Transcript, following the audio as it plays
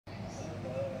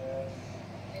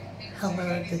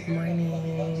Hello, good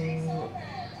morning.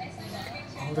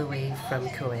 All the way from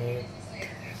Kuwait.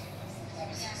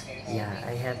 Yeah,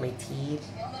 I have my teeth,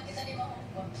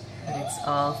 but it's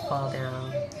all fall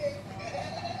down.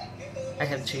 I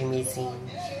have 3 missing.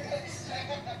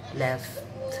 Left.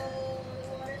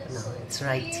 No, it's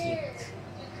right teeth.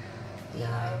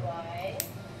 Yeah.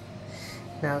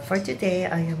 Now for today,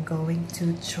 I am going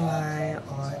to try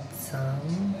on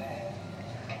some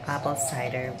apple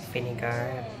cider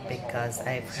vinegar because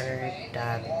I've heard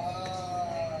that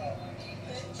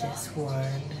this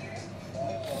one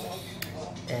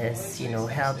is,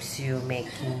 helps you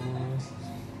making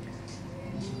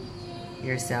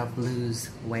yourself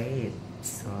lose weight.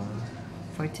 So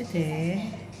for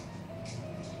today,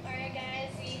 Alright guys,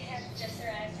 we have just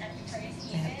arrived at the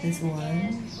first I have this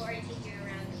one. Before I take you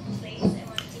around the place, I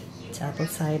want to take you It's apple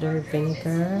cider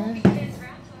vinegar. Because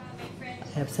Rafa, my friend,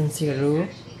 I have some syrup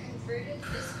actually converted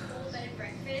this whole bed and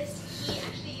breakfast. He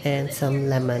actually used and to some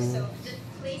live lemon So the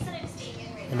place that I'm staying in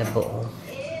right in a now bowl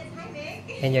is hi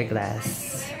Nick. in your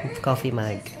glass, coffee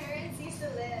mug. His parents used to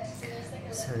live, so there's like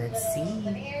a So little let's see.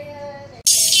 open area.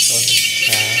 So let's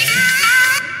try.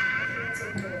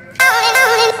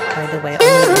 By the way,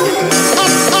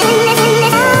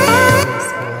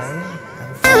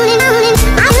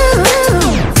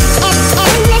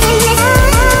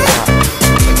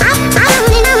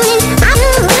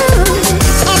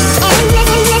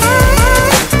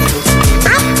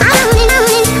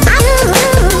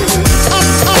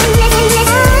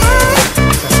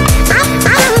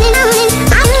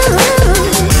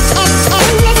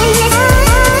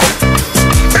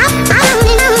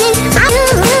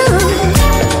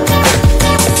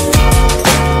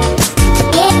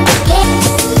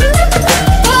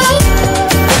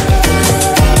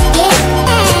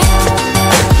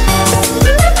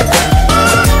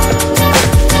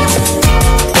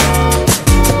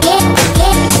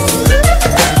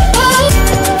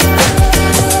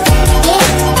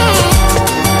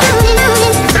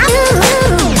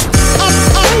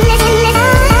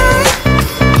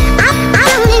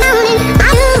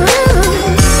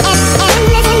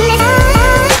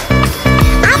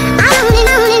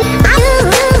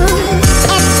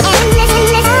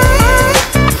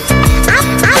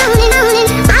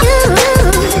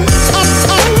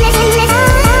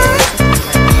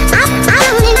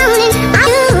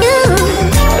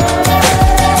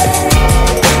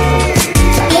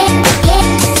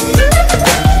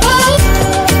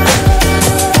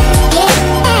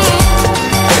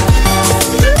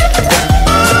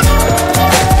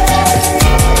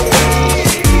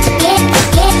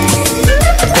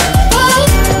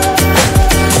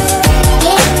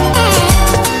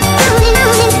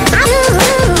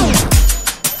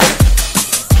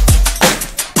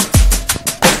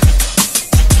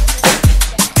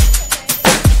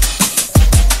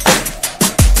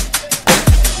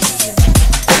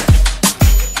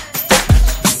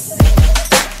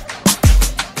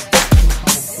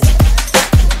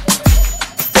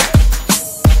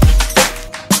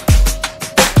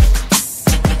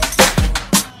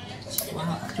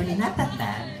 actually not that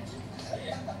bad,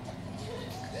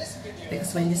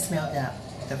 because when you smell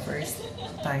the first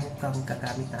time kang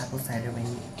gagamit na apple cider, when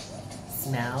you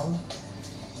smell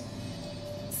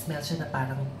siya na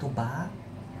parang tuba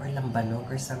or lambanog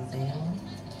or something.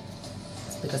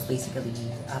 It's because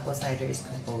basically apple cider is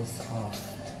composed of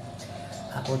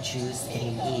apple juice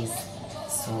and yeast,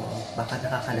 so baka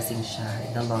nakakalasing siya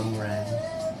in the long run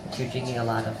if you're drinking a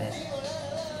lot of it.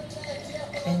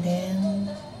 And then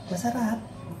masarap.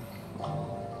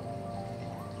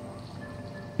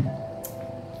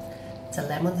 The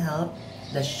lemon help,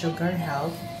 the sugar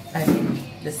help, I mean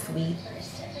the sweet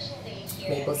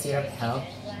maple syrup help.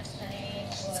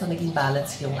 So naging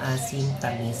balance yung asim,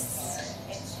 tamis,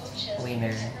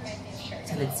 winner.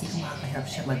 So let's see kung makaka-help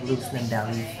siya mag-lose ng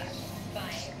belly fat.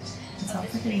 That's all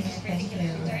for today. Thank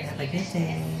you and have a good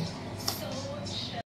day.